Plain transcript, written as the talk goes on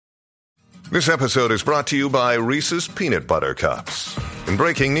This episode is brought to you by Reese's Peanut Butter Cups. In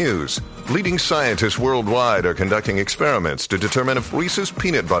breaking news, leading scientists worldwide are conducting experiments to determine if Reese's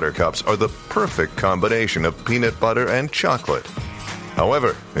Peanut Butter Cups are the perfect combination of peanut butter and chocolate.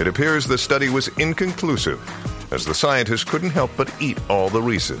 However, it appears the study was inconclusive, as the scientists couldn't help but eat all the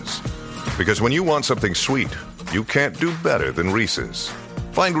Reese's. Because when you want something sweet, you can't do better than Reese's.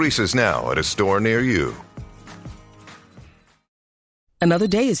 Find Reese's now at a store near you. Another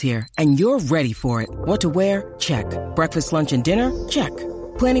day is here, and you're ready for it. What to wear? Check. Breakfast, lunch, and dinner? Check.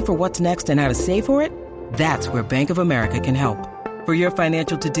 Planning for what's next and how to save for it? That's where Bank of America can help. For your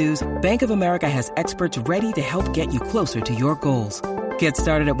financial to-dos, Bank of America has experts ready to help get you closer to your goals. Get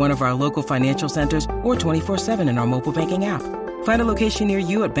started at one of our local financial centers or 24/7 in our mobile banking app. Find a location near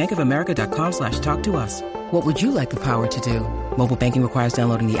you at bankofamerica.com/talktous. What would you like the power to do? Mobile banking requires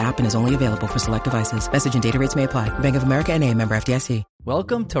downloading the app and is only available for select devices. Message and data rates may apply. Bank of America N.A., member FDIC.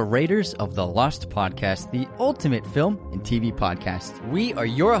 Welcome to Raiders of the Lost Podcast, the ultimate film and TV podcast. We are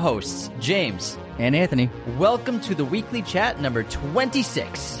your hosts, James and Anthony. Welcome to the weekly chat number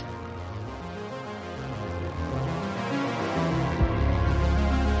 26.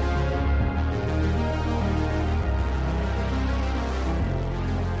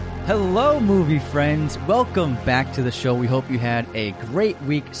 Hello, movie friends. Welcome back to the show. We hope you had a great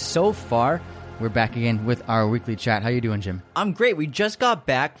week so far. We're back again with our weekly chat. How you doing, Jim? I'm great. We just got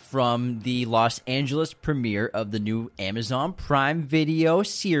back from the Los Angeles premiere of the new Amazon Prime Video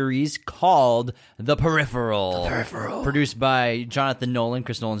series called The Periperhal. Produced by Jonathan Nolan,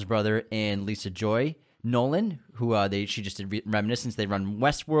 Chris Nolan's brother, and Lisa Joy Nolan, who she just did Reminiscence. They run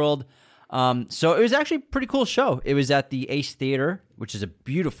Westworld. So it was actually a pretty cool show. It was at the Ace Theater, which is a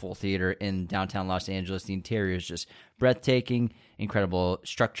beautiful theater in downtown Los Angeles. The interior is just breathtaking, incredible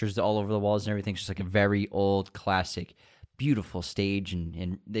structures all over the walls and everything. It's just like a very old, classic, beautiful stage,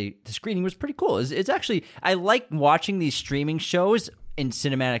 and the screening was pretty cool. It's actually, I like watching these streaming shows in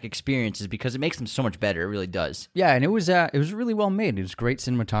cinematic experiences because it makes them so much better. It really does. Yeah, and it was really well made. It was great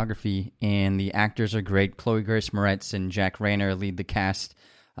cinematography, and the actors are great. Chloe Grace Moretz and Jack Rayner lead the cast.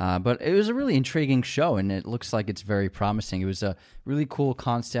 But it was a really intriguing show, and it looks like it's very promising. It was a really cool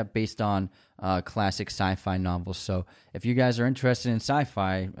concept based on classic sci-fi novels. So if you guys are interested in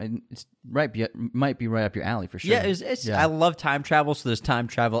sci-fi, it might be right up your alley for sure. Yeah, I love time travel, so there's time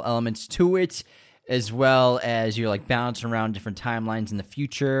travel elements to it, as well as you're like bouncing around different timelines in the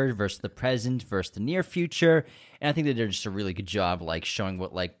future versus the present versus the near future. And I think they did just a really good job like showing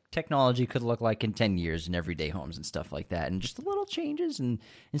what like technology could look like in 10 years in everyday homes and stuff like that, and just the little changes and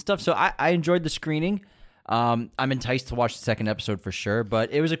stuff. So I enjoyed the screening. I'm enticed to watch the second episode for sure,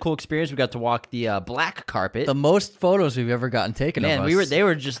 but it was a cool experience. We got to walk the black carpet. The most photos we've ever gotten taken of us. They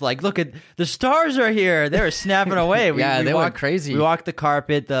were just like, look at the stars are here. They were snapping away. They went crazy. We walked the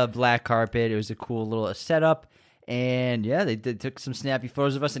carpet, the black carpet. It was a cool little setup, and yeah, they took some snappy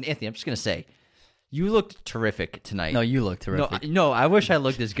photos of us. And Anthony, I'm just gonna say, you looked terrific tonight. No, you looked terrific. No, I wish I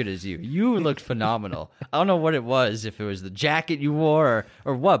looked as good as you. You looked phenomenal. I don't know what it was, if it was the jacket you wore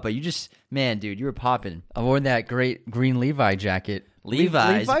or what, but you just, man, dude, you were popping. I wore that great green Levi jacket.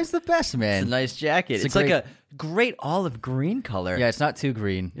 Levi's the best, man. It's a nice jacket. It's like a great olive green color. Yeah, it's not too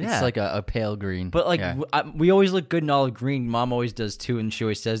green. Yeah. It's like a pale green. But like we always look good in olive green. Mom always does too, and she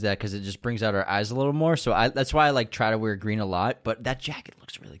always says that because it just brings out our eyes a little more. So that's why I like try to wear green a lot. But that jacket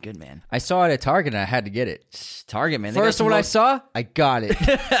looks really good, man. I saw it at Target and I had to get it. Target, man. First one I saw, I got it.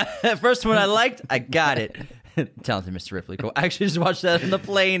 First one I liked, I got it. Talented Mr. Ripley. Cool. I actually just watched that on the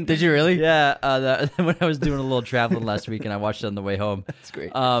plane. Did you really? Yeah. When I was doing a little traveling last week, and I watched it on the way home. That's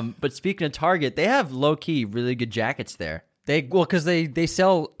great. But speaking of Target, they have low-key really good jackets there. Because they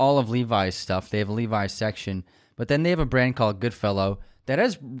sell all of Levi's stuff. They have a Levi's section, but then they have a brand called Goodfellow that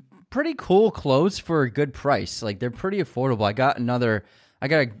has pretty cool clothes for a good price. Like, they're pretty affordable. I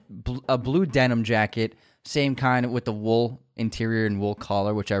got a blue denim jacket, same kind with the wool interior and wool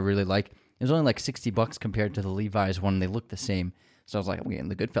collar, which I really like. It was only like $60 compared to the Levi's one. They look the same. So I was like, I'm getting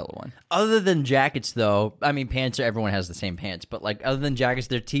the Goodfellow one. Other than jackets, though, I mean, pants, everyone has the same pants. But like, other than jackets,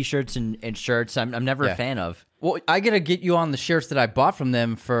 they're T-shirts and shirts I'm never a fan of. Well, I got to get you on the shirts that I bought from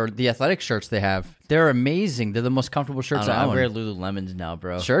them for the athletic shirts they have. They're amazing. They're the most comfortable shirts I own. I wear Lululemons now,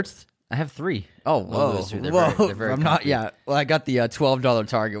 bro. Shirts? I have 3. Oh, whoa. They're very I'm not, yeah. Well, I got the $12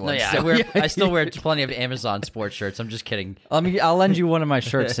 Target one. No, yeah, so. I still wear plenty of Amazon sports shirts. I'm just kidding. I'll lend you one of my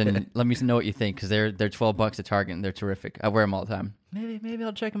shirts and let me know what you think, because they're $12 at Target and they're terrific. I wear them all the time. Maybe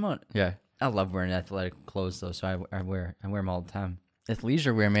I'll check them out. Yeah. I love wearing athletic clothes, though, so I wear them all the time. It's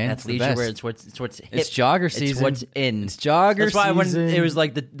leisure wear, man. That's the leisure best. wear. It's what's hip. It's jogger It's season. what's in. It's jogger That's why season. when it was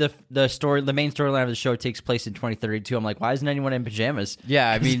like the story, the main storyline of the show takes place in 2032. I'm like, why isn't anyone in pajamas? Yeah,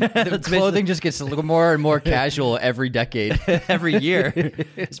 I mean, the clothing just gets a little more and more casual every decade. Every year,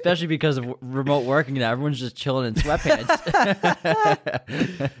 especially because of remote working now. Everyone's just chilling in sweatpants.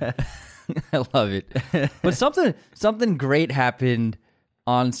 I love it. But something great happened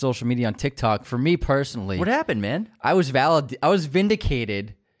on social media, on TikTok, for me personally. What happened, man? I was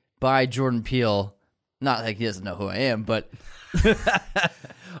vindicated by Jordan Peele. Not like he doesn't know who I am, but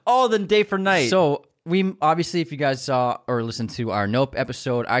Oh, then day for night. so we obviously, if you guys saw or listened to our Nope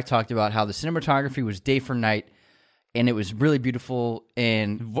episode, I talked about how the cinematography was day for night, and it was really beautiful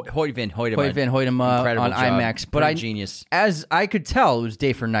and Hoyt Van Hoytema. Incredible on job. IMAX. But Pretty genius. as I could tell, it was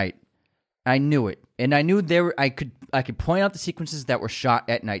day for night. I knew it, and I knew I could point out the sequences that were shot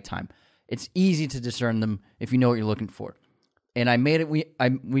at nighttime. It's easy to discern them if you know what you're looking for. And I made it.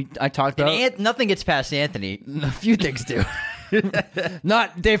 I talked about Nothing gets past Anthony. a few things do.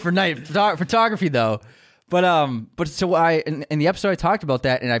 Not day for night photography though. But so in the episode I talked about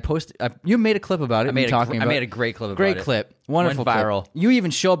that, and I posted. You made a clip about it. I made a great clip about Great it. clip. Wonderful Went viral. clip. You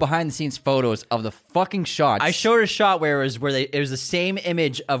even show behind the scenes photos of the fucking shots. I showed a shot where it was the same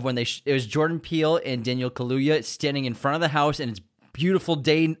image of when it was Jordan Peele and Daniel Kaluuya standing in front of the house, and it's beautiful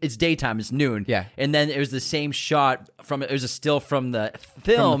day. It's daytime. It's noon. Yeah. And then it was the same shot it was a still from the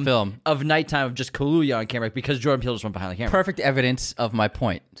film of nighttime of just Kaluuya on camera because Jordan Peele just went behind the camera. Perfect evidence of my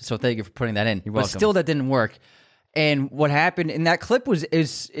point. So thank you for putting that in. But welcome. still, that didn't work. And what happened in that clip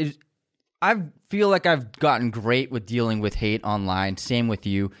is I feel like I've gotten great with dealing with hate online. Same with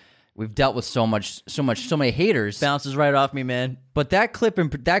you. We've dealt with so many haters. Bounces right off me, man. But that clip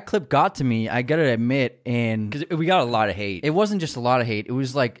got to me. I gotta admit, and Because we got a lot of hate. it wasn't just a lot of hate. It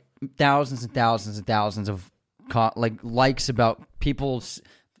was like thousands and thousands and thousands of likes about people's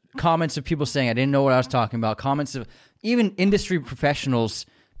comments of people saying I didn't know what I was talking about. Comments of even industry professionals,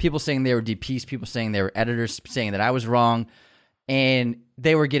 people saying they were DPs, people saying they were editors, saying that I was wrong, and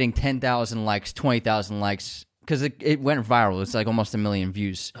they were getting 10,000 likes, 20,000 likes. Because it went viral. It's like almost 1 million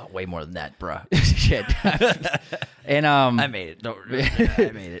views. Oh, way more than that, bro. Shit. And I made it.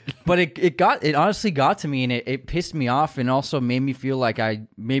 I made it. But it honestly got to me, and it pissed me off, and also made me feel like I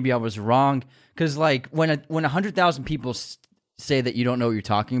was wrong. Because like when 100,000 people say that you don't know what you're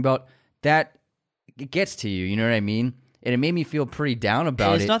talking about, that it gets to you. You know what I mean? And it made me feel pretty down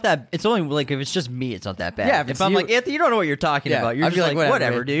about it's it. not that. It's only like if it's just me, it's not that bad. Yeah, if if I'm you- like Anthony, you don't know what you're talking about. You're I'd just be like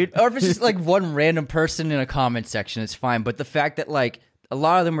whatever, dude. Or if it's just like one random person in a comment section, it's fine. But the fact that like a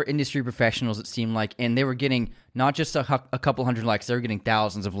lot of them were industry professionals, it seemed like, and they were getting not just a couple hundred likes, they were getting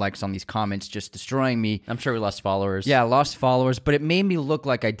thousands of likes on these comments, just destroying me. I'm sure we lost followers. Yeah, I lost followers, but it made me look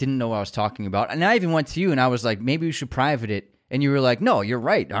like I didn't know what I was talking about. And I even went to you and I was like, maybe we should private it. And you were like, no, you're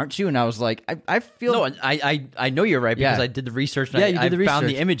right, aren't you? And I was like, I feel... No, I know you're right because Yeah. I did the research and Yeah, you did the I found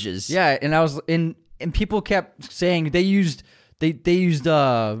research. the images. Yeah, and I was and people kept saying they used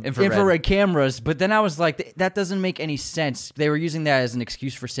infrared cameras, but then I was like, that doesn't make any sense. They were using that as an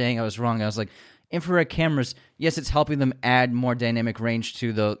excuse for saying I was wrong. I was like, infrared cameras, yes, it's helping them add more dynamic range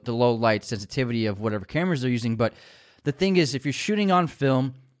to the low light sensitivity of whatever cameras they're using, but the thing is, if you're shooting on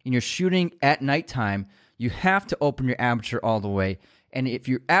film and you're shooting at nighttime, you have to open your aperture all the way. And if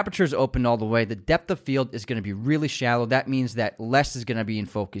your aperture is open all the way, the depth of field is going to be really shallow. That means that less is going to be in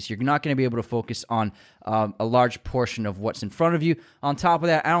focus. You're not going to be able to focus on a large portion of what's in front of you. On top of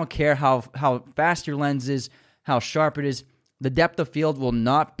that, I don't care how fast your lens is, how sharp it is. The depth of field will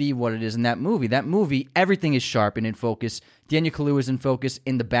not be what it is in that movie. That movie, everything is sharp and in focus. Daniel Kaluuya is in focus.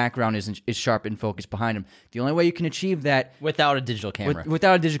 In the background is sharp and focus behind him. The only way you can achieve that... Without a digital camera.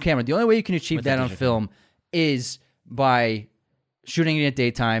 Without a digital camera. The only way you can achieve that on film is by shooting it at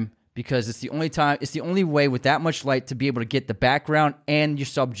daytime, because it's the only way with that much light to be able to get the background and your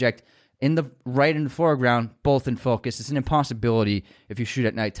subject in the foreground both in focus. It's an impossibility if you shoot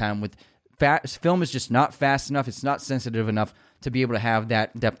at nighttime. Film is just not fast enough. It's not sensitive enough to be able to have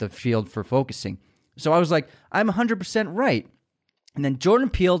that depth of field for focusing. So I was like, I'm 100% right. And then Jordan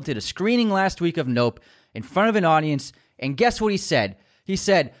Peele did a screening last week of Nope in front of an audience, and guess what he said? He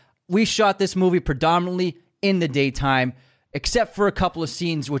said, we shot this movie predominantly in the daytime, except for a couple of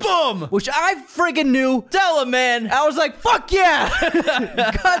scenes, which I friggin' knew. Tell him, man. I was like, fuck yeah.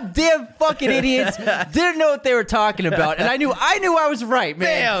 Goddamn fucking idiots. Didn't know what they were talking about. And I knew I was right, man.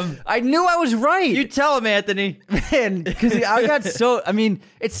 Damn. I knew I was right. You tell him, Anthony. saying because I got so. I mean,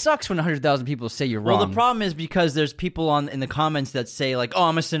 it sucks when 100,000 people say you're wrong. Well, the problem is because there's people in the comments that say like, "Oh,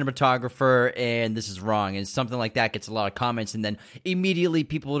 I'm a cinematographer and this is wrong," and something like that gets a lot of comments, and then immediately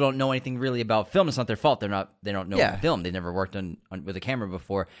people who don't know anything really about film. It's not their fault. They don't know film. They never worked on with a camera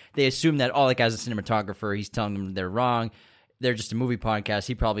before. They assume that that guy's a cinematographer. He's telling them they're wrong. They're just a movie podcast.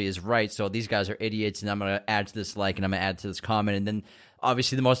 He probably is right. So these guys are idiots, and I'm going to add to this like, and I'm going to add to this comment, and then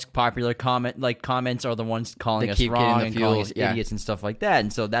obviously the most popular comments are the ones calling us wrong and calling us idiots and stuff like that.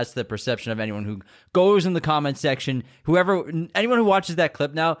 And so that's the perception of anyone who goes in the comment section. Anyone who watches that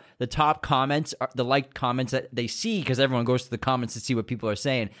clip now, the top comments are the liked comments that they see, because everyone goes to the comments to see what people are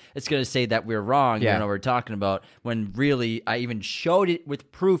saying. It's going to say that we're wrong. You know what we're talking about, when really I even showed it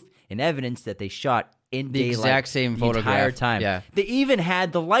with proof and evidence that they shot in the exact same photograph the entire time. Yeah. They even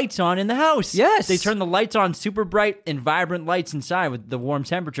had the lights on in the house. Yes. They turned the lights on, super bright and vibrant lights inside with the warm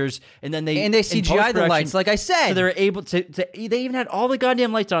temperatures, and then they CGI the lights, like I said. So they're able to they even had all the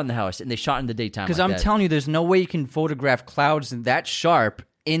goddamn lights on in the house, and they shot in the daytime. Because I'm telling you, there's no way you can photograph clouds that sharp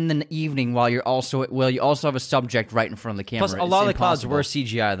in the evening while you also have a subject right in front of the camera. Plus, a lot of the clouds were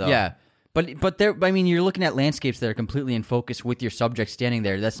CGI though. Yeah. But you're looking at landscapes that are completely in focus with your subject standing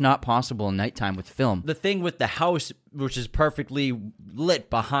there. That's not possible in nighttime with film. The thing with the house, which is perfectly lit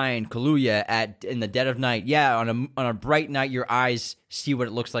behind Kaluuya in the dead of night, on a bright night, your eyes see what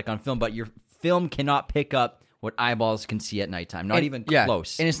it looks like on film, but your film cannot pick up what eyeballs can see at nighttime. Not even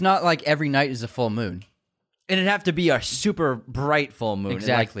close. And it's not like every night is a full moon. And it'd have to be a super bright full moon,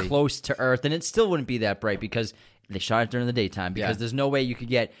 exactly, like close to Earth, and it still wouldn't be that bright because they shot it during the daytime, because there's no way you could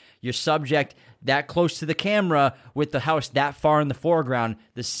get your subject that close to the camera with the house that far in the foreground,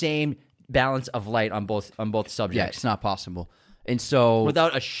 the same balance of light on both subjects. Yeah, it's not possible. And so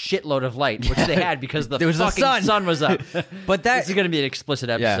without a shitload of light, which they had because the fucking sun was up. But this is going to be an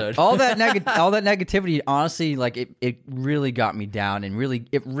explicit episode. All that negativity, honestly, like it really got me down, and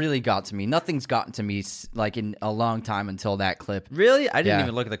it really got to me. Nothing's gotten to me like in a long time until that clip. Really? I didn't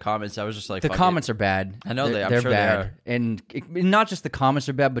even look at the comments. I was just like, the comments are bad. I know they're sure bad. They are. And not just the comments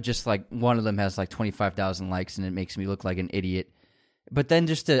are bad, but just like one of them has like 25,000 likes, and it makes me look like an idiot. But then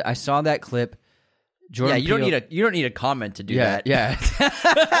I saw that clip. Jordan Peele, you don't need a comment to do that. Yeah.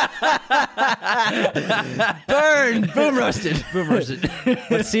 Burn, boom roasted.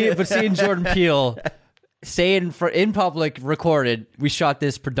 But seeing Jordan Peele say it in public, recorded, we shot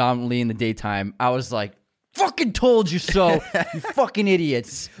this predominantly in the daytime. I was like, fucking told you so, you fucking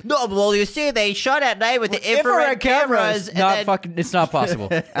idiots. No, well, you see, they shot at night with the infrared cameras. It's not possible.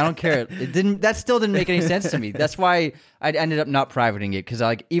 I don't care. That still didn't make any sense to me. That's why I ended up not privating it, because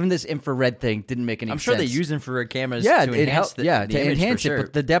like even this infrared thing didn't make any sense. I'm sure they use infrared cameras to enhance the image, enhance for sure. it.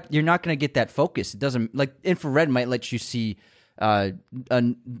 But the depth, you're not going to get that focus. It doesn't, like infrared might let you see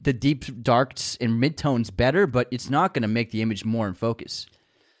the deep darks and midtones better, but it's not going to make the image more in focus.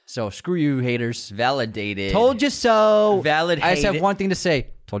 So screw you, haters. Validated. Told you so. Validated. I just have one thing to say.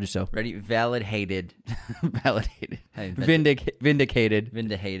 Told you so. Ready? Validated. Validated. Vindicated.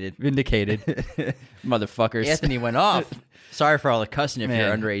 Motherfuckers. Anthony went off. Sorry for all the cussing if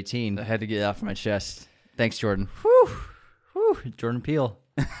you're under 18. I had to get it off my chest. Thanks, Jordan. Whew. Jordan Peele.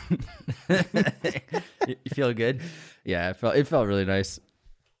 You feel good? Yeah, it felt really nice.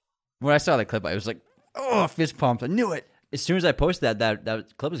 When I saw that clip, I was like, oh, fist pumped. I knew it. As soon as I posted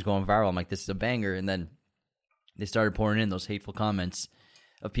that clip was going viral. I'm like, this is a banger. And then they started pouring in those hateful comments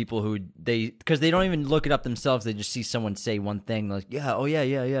of people who because they don't even look it up themselves. They just see someone say one thing, like, they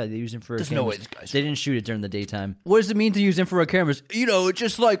use infrared cameras. No way, guys. They didn't shoot it during the daytime. What does it mean to use infrared cameras? It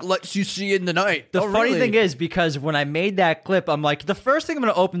just like lets you see in the night. The funny thing is, because when I made that clip, I'm like, the first thing I'm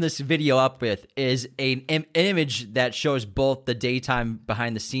going to open this video up with is an image that shows both the daytime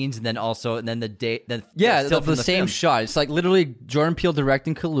behind the scenes and then the day. The same film. shot. It's like literally Jordan Peele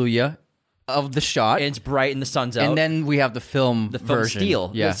directing Kaluuya of the shot. And it's bright and the sun's out. And then we have the film version.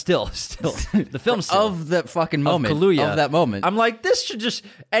 Still. Yeah. Still. The film still. Of the fucking moment. Of Kaluuya. Of that moment. I'm like, this should just,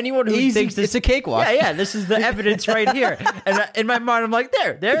 anyone who thinks this. It's a cakewalk. Yeah, this is the evidence right here. And in my mind, I'm like,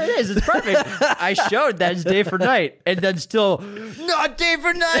 there it is. It's perfect. I showed that it's day for night. And then still, not day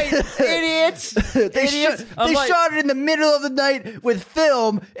for night, idiots. They shot it in the middle of the night with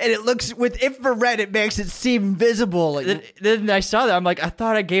film, and it looks, with infrared, it makes it seem visible. Then I saw that. I'm like, I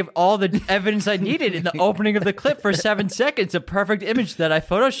thought I gave all the evidence I needed in the opening of the clip for 7 seconds. A perfect image that I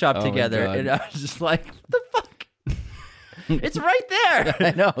photoshopped together. And I was just like, what the fuck? It's right there.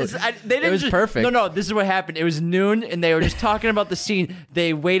 I know. They didn't perfect. No, this is what happened. It was noon, and they were just talking about the scene.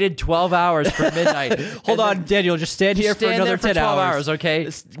 They waited 12 hours for midnight. Hold on, Daniel. Just stand here for another 10 12 hours. Okay?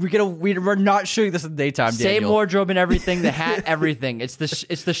 We're not shooting this in the daytime, Same Daniel. wardrobe and everything, the hat, everything. It's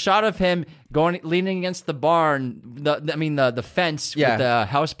the shot of him leaning against the barn, the fence with the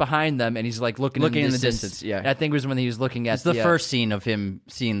house behind them, and he's like looking in the distance. Yeah, and I think it was when he was looking at it's the first scene of him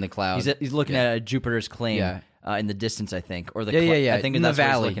seeing the cloud. He's looking at Jupiter's claim. Yeah. In the distance, I think, or the yeah. I think in that's the what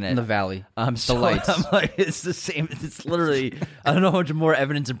he's valley. looking at. In the valley, So the lights. I'm like, it's the same. It's literally. I don't know how much more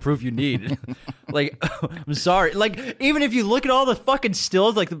evidence and proof you need. Like, I'm sorry. Like, even if you look at all the fucking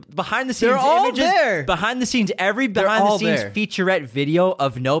stills, like the behind the scenes They're all images, there. behind the scenes, every They're behind the all scenes there. featurette video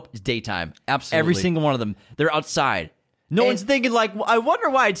of Nope is daytime. Absolutely. Every single one of them. They're outside. No one's thinking like, I wonder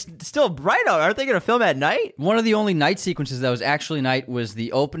why it's still bright out. Aren't they going to film at night? One of the only night sequences that was actually night was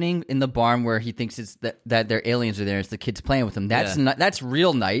the opening in the barn where he thinks it's that their aliens are there. It's the kids playing with him. That's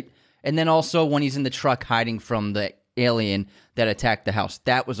real night. And then also when he's in the truck hiding from the alien that attacked the house,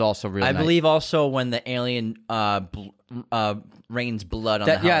 that was also real night. I believe also when the alien rains blood on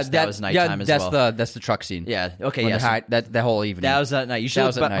the house, that was nighttime as well. That's the truck scene. Yeah. Okay. When Yeah. that whole evening. That was at night. You should That look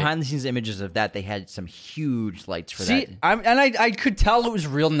was at night. behind the scenes images of that. They had some huge lights for See, that. I could tell it was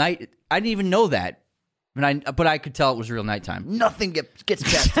real night. I didn't even know that, but I could tell it was real nighttime. Nothing gets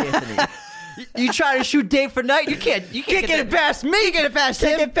past Anthony. You try to shoot day for night, you can't get it past me. You get it past him.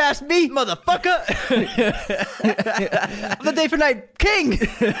 Can't get past me, motherfucker. I'm the day for night king.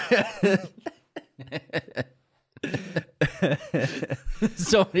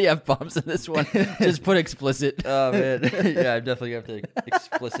 So many F-bombs in this one. Just put explicit. Oh man, yeah, I'm definitely gonna have to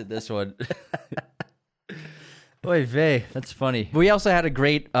explicit this one. Oy vey, that's funny. We also had a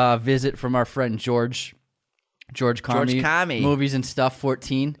great visit from our friend George Kami, Movies and Stuff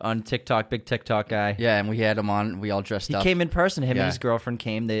 14 on TikTok, big TikTok guy. Yeah, and we had him on. We all dressed up. He came in person. Him and his girlfriend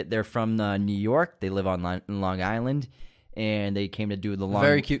came. They're from New York. They live on Long Island, and they came to do the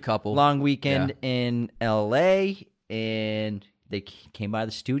very cute couple long weekend in L.A. And they came by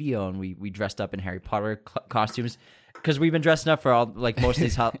the studio, and we dressed up in Harry Potter costumes. Because we've been dressing up for most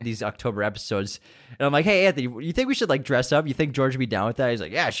of these October episodes, and I'm like, "Hey, Anthony, you think we should dress up? You think George would be down with that?" He's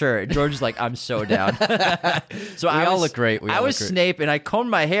like, "Yeah, sure." And George is like, "I'm so down." So we all look great. I was Snape, and I combed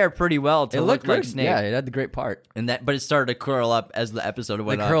my hair pretty well to look like Snape. Yeah, it had the great part, but it started to curl up as the episode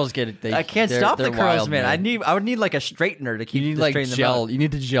went on. The curls get it. I can't stop the curls, wild, man. I would need a straightener to keep. You need gel. You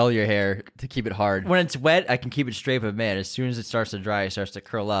need to gel your hair to keep it hard. When it's wet, I can keep it straight, but man, as soon as it starts to dry, it starts to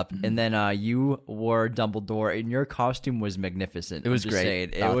curl up. And then you wore Dumbledore, and your costume was magnificent. It was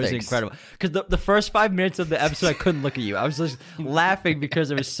great. It was incredible. Because the first 5 minutes of the episode, I couldn't look at you. I was just laughing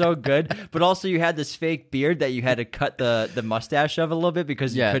because it was so good. But also, you had this fake beard that you had to cut the mustache of a little bit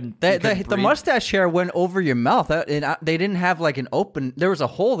because you couldn't. The mustache hair went over your mouth, and they didn't have an open. There was a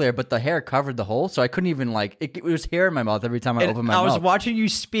hole there, but the hair covered the hole, so I couldn't even it was hair in my mouth every time I opened my mouth. I was watching you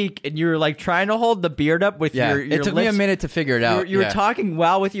speak, and you were trying to hold the beard up with your lips. It took me a minute to figure it out. You were talking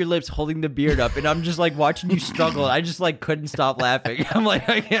well with your lips, holding the beard up, and I'm just watching you struggle. I just couldn't stop laughing. I'm like,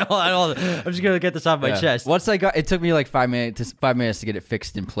 I can't hold on. I'm just gonna get this off my chest. Once it took me 5 minutes to get it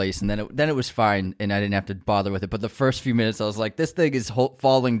fixed in place, and then it was fine, and I didn't have to bother with it. But the first few minutes, I was like, this thing is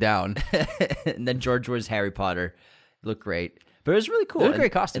falling down. And then George was Harry Potter. It looked great, but it was really cool. It was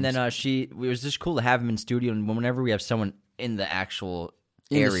great costumes. And then it was just cool to have him in studio. And whenever we have someone in the actual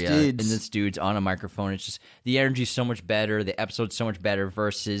area in the studs on a microphone, it's just the energy's so much better. The episode's so much better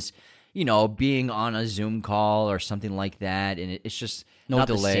versus being on a Zoom call or something like that, and it's just not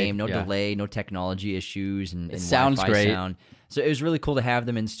delay. The same. No delay, no technology issues, and sounds Wi-Fi great. sound. So it was really cool to have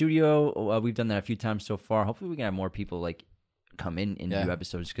them in studio. We've done that a few times so far. Hopefully, we can have more people come in new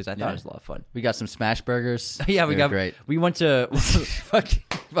episodes because I thought it was a lot of fun. We got some smash burgers. Yeah, we got great. We went to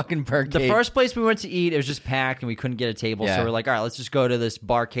fucking Burcade. The first place we went to eat, it was just packed and we couldn't get a table. So we're like, all right, let's just go to this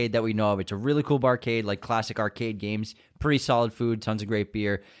barcade that we know of. It's a really cool barcade, classic arcade games, pretty solid food, tons of great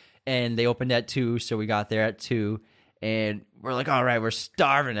beer. And they opened at 2, so we got there at 2. And we're like, all right, we're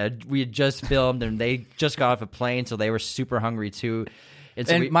starving. We had just filmed, and they just got off a plane, so they were super hungry too. And,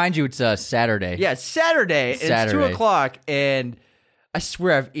 so mind you, it's Saturday. Yeah, it's Saturday. It's 2 o'clock, and I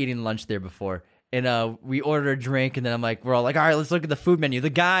swear I've eaten lunch there before. And we ordered a drink, and then we're all like, all right, let's look at the food menu.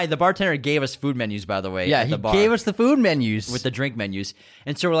 The bartender gave us food menus, by the way. Yeah, he gave us the food menus. With the drink menus.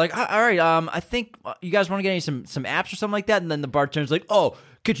 And so we're like, all right, I think you guys want to get some apps or something like that? And then the bartender's like, oh,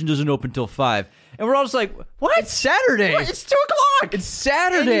 kitchen doesn't open till 5. And we're all just like, what? It's Saturday. What? It's 2 o'clock. It's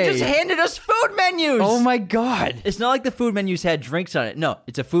Saturday. And he just handed us food menus. Oh, my God. It's not like the food menus had drinks on it. No,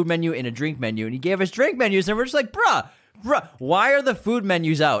 it's a food menu and a drink menu. And he gave us drink menus, and we're just like, bruh, Why are the food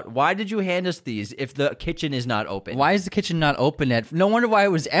menus out? Why did you hand us these if the kitchen is not open? Why is the kitchen not open yet? No wonder why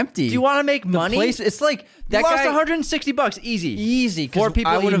it was empty. Do you want to make money? It's like that that lost guy. $160 easy. 'Cause 4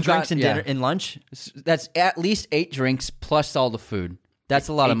 people I eating would've drinks got- and yeah. dinner and lunch. That's at least 8 drinks plus all the food. That's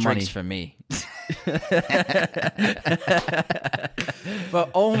a lot of 8 money drinks for me.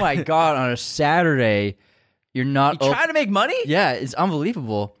 But oh my god, on a Saturday, you're not Trying to make money? Yeah, it's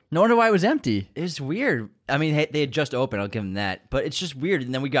unbelievable. No wonder why it was empty. It's weird. I mean, hey, they had just opened. I'll give them that, but it's just weird.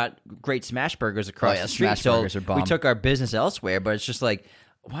 And then we got great smash burgers across the street. smash burgers are bomb. We took our business elsewhere, but it's just like,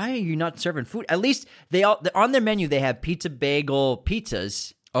 why are you not serving food? At least on their menu they have pizza bagel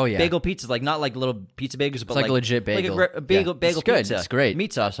pizzas. Oh, yeah. Bagel pizzas, like not like little pizza bagels, but like a legit bagel. like a bagel Yeah. bagel It's good. pizza. It's great.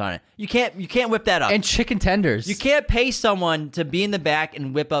 Meat sauce on it. You can't whip that up. And chicken tenders. You can't pay someone to be in the back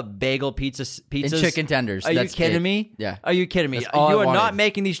and whip up bagel pizzas. And chicken tenders. Are That's you kidding it. me? Yeah. Are you kidding me? That's all You I are not wanted.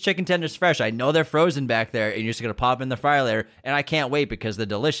 making these chicken tenders fresh. I know they're frozen back there, and you're just gonna pop in the fryer later. And I can't wait because they're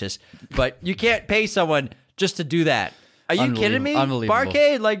delicious. But you can't pay someone just to do that. Are you kidding me? Unbelievable.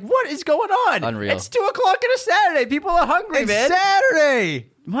 Barcade, like what is going on? Unreal. It's 2:00 on a Saturday. People are hungry, man. Saturday.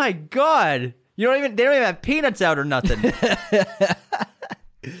 My God. They don't even have peanuts out or nothing.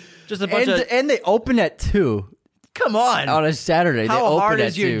 Just a bunch of And they open at 2 come on. on a Saturday. They How open hard at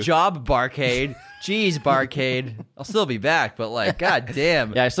is your 2. job, Barcade? Jeez, Barcade. I'll still be back, but like, god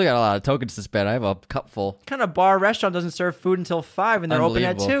damn. Yeah, I still got a lot of tokens to spend. I have a cup full. What kind of bar restaurant doesn't serve food until 5 and they're open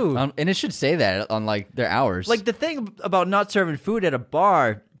at 2? And it should say that on like their hours. Like the thing about not serving food at a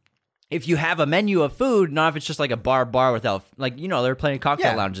bar, if you have a menu of food, not if it's just like a bar without, like, you know, they're playing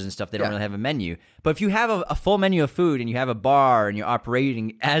cocktail Yeah. lounges and stuff. They don't Yeah. really have a menu. But if you have a full menu of food and you have a bar and you're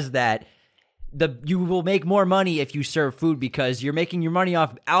operating as that, you will make more money if you serve food because you're making your money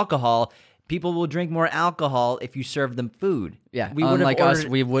off alcohol. People will drink more alcohol if you serve them food. yeah, we would have unlike us,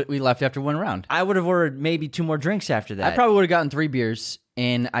 ordered. we left after 1 round. I would have ordered maybe 2 more drinks after that. I probably would have gotten 3 beers,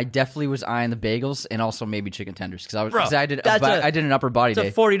 and I definitely was eyeing the bagels and also maybe chicken tenders because Bro, I did that's I did an upper body It's a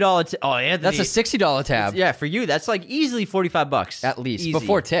day. $40. Oh, Anthony. That's a $60 tab Yeah, for you, that's like easily $45 at least Easy.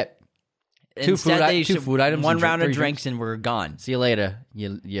 before tip. Instead, they two should- food items, 1 and round of 3 drinks, and we're gone. See you later.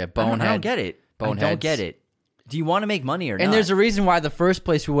 Bonehead. I don't get it. I don't Boneheads. get it. Do you want to make money or not? And there's a reason why the first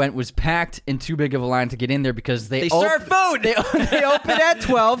place we went was packed and too big of a line to get in there because they serve food. They open at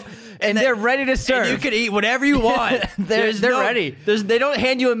 12 and they're ready to serve. And you can eat whatever you want. They're ready. They don't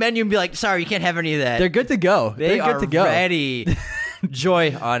hand you a menu and be like, "Sorry, you can't have any of that." They're good to go. They They're are good to go. ready.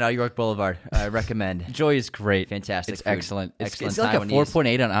 Joy on York Boulevard. I recommend. Joy is great. Fantastic It's food. excellent. Excellent It's like a Taiwanese.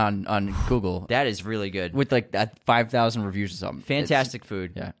 4.8 on Google That is really good. with like 5,000 reviews or something. Fantastic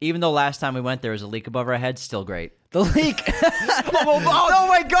food. yeah. Even though last time we went, there was a leak above our heads. Still great. The leak. Oh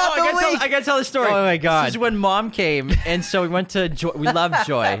my God, the leak. I gotta tell the story. Oh my God. This is when Mom came, and so we went to Joy. We love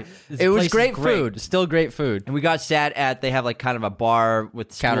Joy. This It was place is great food. Still great food. And we got sat at, they have like kind of a bar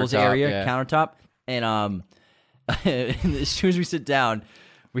with stools Countertop, area, yeah. countertop. And as soon as we sit down,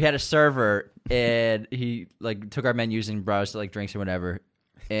 we had a server and he like took our menus and brought us like drinks and whatever.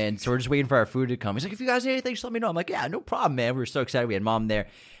 And so we're just waiting for our food to come. He's like, if you guys need anything, just let me know. I'm like, yeah, no problem, man. We were so excited. We had Mom there.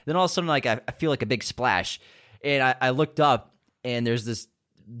 Then all of a sudden, like, I feel like a big splash. And I looked up and there's this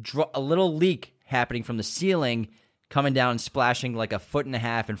a little leak happening from the ceiling coming down and splashing like 1.5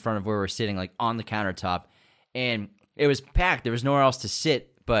 feet in front of where we're sitting, like on the countertop. And it was packed. There was nowhere else to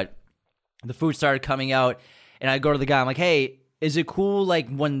sit, but the food started coming out. And I go to the guy. I'm like, hey, is it cool? Like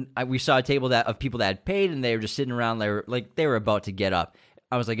when we saw a table of people that had paid and they were just sitting around, they were about to get up.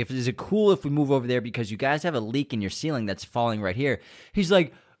 I was like, is it cool if we move over there because you guys have a leak in your ceiling that's falling right here? He's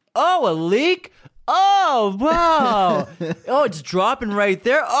like, oh, a leak? Oh, wow. Oh, it's dropping right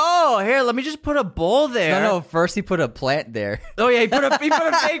there. Oh, here, let me just put a bowl there. No, first he put a plant there. Oh, yeah, he put a fake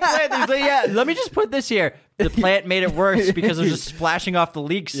plant there. He's like, yeah, let me just put this here. The plant made it worse because it was just splashing off the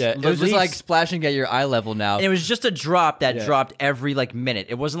leaks. Yeah, it the was just leaks. like splashing at your eye level now. And it was just a drop that dropped every like minute.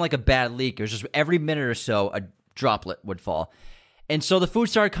 It wasn't like a bad leak. It was just every minute or so a droplet would fall. And so the food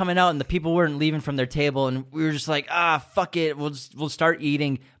started coming out and the people weren't leaving from their table and we were just like, fuck it. We'll start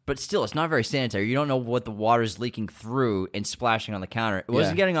eating. But still, it's not very sanitary. You don't know what the water is leaking through and splashing on the counter. It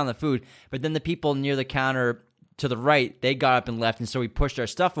wasn't getting on the food. But then the people near the counter to the right, they got up and left. And so we pushed our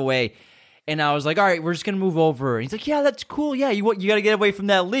stuff away. And I was like, all right, we're just going to move over. And he's like, yeah, that's cool. Yeah, you got to get away from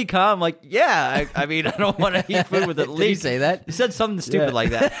that leak, huh? I'm like, yeah. I mean, I don't want to eat food with a leak. Did he say that? He said something stupid like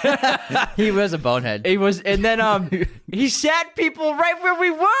that. He was a bonehead. He was, and then he sat people right where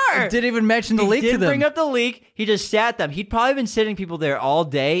we were. Didn't even mention the He leak to didn't them. bring up the leak. He just sat them. He'd probably been sitting people there all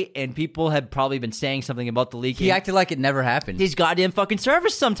day, and people had probably been saying something about the leak. He acted like it never happened. These goddamn fucking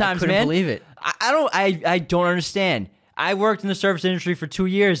service sometimes, I couldn't man. believe it. I don't understand. I worked in the service industry for 2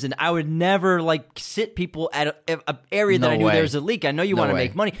 years, and I would never like sit people at a area that I knew there was a leak. I know you want to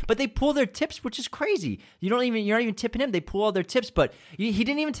make money, but they pull their tips, which is crazy. You're not even tipping him. They pull all their tips, but he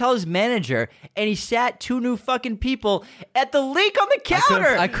didn't even tell his manager, and he sat 2 new fucking people at the leak on the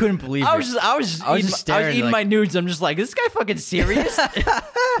counter. I couldn't believe it. I was eating my nudes. I'm just like, is this guy fucking serious?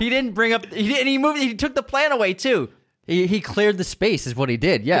 He didn't bring up. He moved. He took the plan away too. He cleared the space, is what he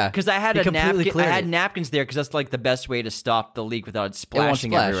did. Yeah, because I had napkins there because that's like the best way to stop the leak without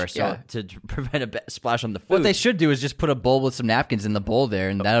splashing everywhere. So to prevent a splash on the food. What they should do is just put a bowl with some napkins in the bowl there,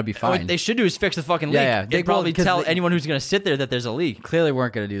 and that'll be fine. What they should do is fix the fucking leak. Yeah. They probably tell anyone who's going to sit there that there's a leak. Clearly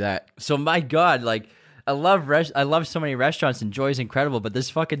weren't going to do that. So my God, like. I love so many restaurants, and Joy's incredible, but this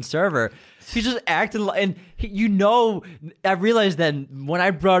fucking server, he's just acting like, and I realized that when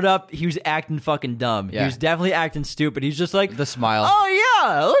I brought up, he was acting fucking dumb. Yeah. He was definitely acting stupid. He's just like, the smile. Oh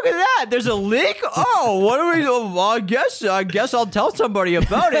yeah, look at that. There's a leak. Oh, what do we do? Well, I guess I'll tell somebody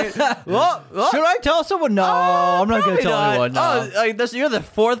about it. Should I tell someone? No, I'm not going to tell anyone. No. You're the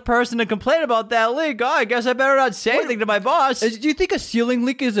 4th person to complain about that leak. Oh, I guess I better not say anything to my boss. Do you think a ceiling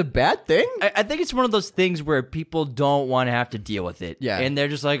leak is a bad thing? I think it's one of those things where people don't want to have to deal with it. Yeah. And they're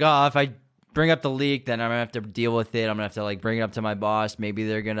just like, oh, if I bring up the leak, then I'm going to have to deal with it. I'm going to have to like bring it up to my boss. Maybe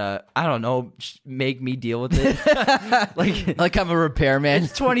they're going to, I don't know, make me deal with it. like I'm a repairman.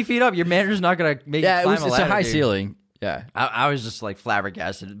 It's 20 feet up. Your manager's not going to make you climb a ladder. It's a high ceiling. Yeah. I was just like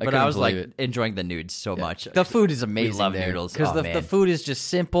flabbergasted, but I was like enjoying the nudes so much. The food is amazing. We love noodles. Because the food is just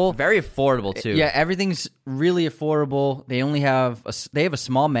simple. Very affordable too. Yeah, everything's really affordable. They only have a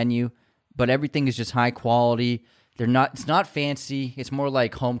small menu, but everything is just high quality. It's not fancy. It's more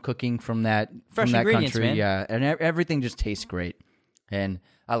like home cooking from that ingredients, country. Man. Yeah, and everything just tastes great. And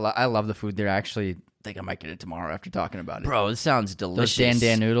I love the food there. I actually think I might get it tomorrow after talking about it. Bro, it sounds delicious. Those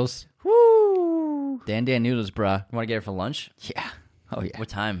Dan noodles. Woo! Dan noodles, bruh. You want to get it for lunch? Yeah. Oh yeah. What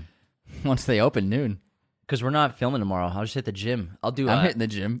time? Once they open, noon. Because we're not filming tomorrow. I'll just hit the gym. I'm hitting the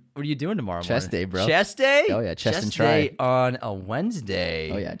gym. What are you doing tomorrow? Chest day, bro. Chest day? Oh yeah, chest and try. Day on a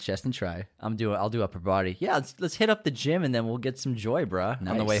Wednesday. Oh yeah, chest and try. I'll do upper body. Yeah, let's hit up the gym and then we'll get some joy, bro.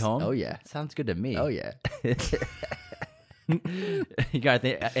 Nice. On the way home. Oh yeah, sounds good to me. Oh yeah. You got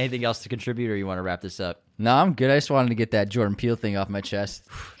anything else to contribute, or you want to wrap this up? No, I'm good. I just wanted to get that Jordan Peele thing off my chest.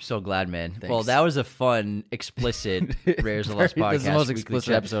 So glad, man. Thanks. Well, that was a fun, explicit Rares of Lost podcast. This is the most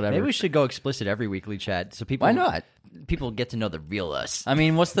explicit episode ever. Maybe we should go explicit every weekly chat, so people. Why not? People get to know the real us. I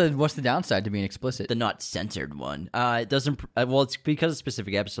mean, what's the downside to being explicit? The not censored one. It doesn't. Well, it's because of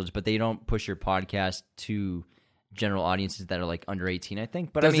specific episodes, but they don't push your podcast to general audiences that are like under 18, I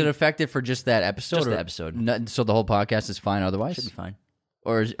think. But does it affect it for just that episode? Just the episode. So the whole podcast is fine otherwise? Should be fine.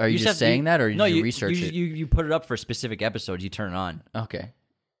 Or are you just saying that, or did you research it? You put it up for specific episodes. You turn it on. Okay.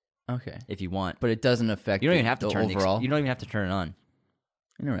 If you want, but it doesn't affect. You don't even have to turn overall. You don't even have to turn it on.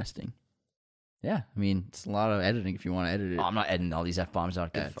 Interesting. Yeah, I mean, it's a lot of editing if you want to edit it. Oh, I'm not editing all these F-bombs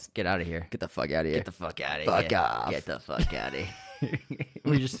out. Get out of here. Get the fuck out of here. Get the fuck out of here. Fuck off. Get the fuck out of here.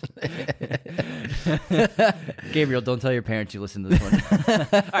 We just Gabriel, don't tell your parents you listen to this one.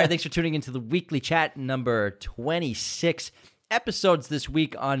 All right, thanks for tuning into the weekly chat number 26 episodes this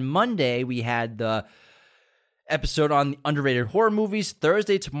week. On Monday, we had the episode on underrated horror movies.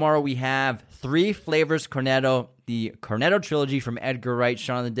 Thursday, tomorrow, we have Three Flavors Cornetto, the Cornetto trilogy from Edgar Wright,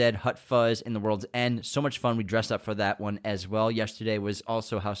 Shaun of the Dead, Hot Fuzz, and The World's End. So much fun. We dressed up for that one as well. Yesterday was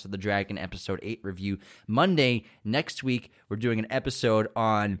also House of the Dragon episode 8 review. Monday, next week, we're doing an episode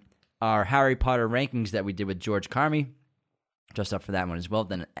on our Harry Potter rankings that we did with George Carmi. Dressed up for that one as well.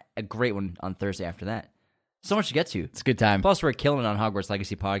 Then a great one on Thursday after that. So much to get to. It's a good time. Plus, we're killing it on Hogwarts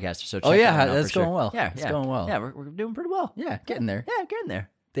Legacy podcast. So check that out. That's going well. Yeah, it's going well. Yeah, we're doing pretty well. Yeah, getting there. Yeah, getting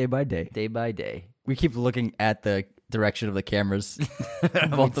there. Day by day. Day by day. We keep looking at the direction of the cameras.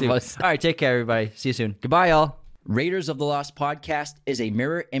 Both of us. All right, take care, everybody. See you soon. Goodbye, y'all. Raiders of the Lost podcast is a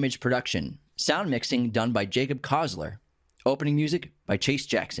mirror image production. Sound mixing done by Jacob Kosler. Opening music by Chase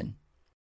Jackson.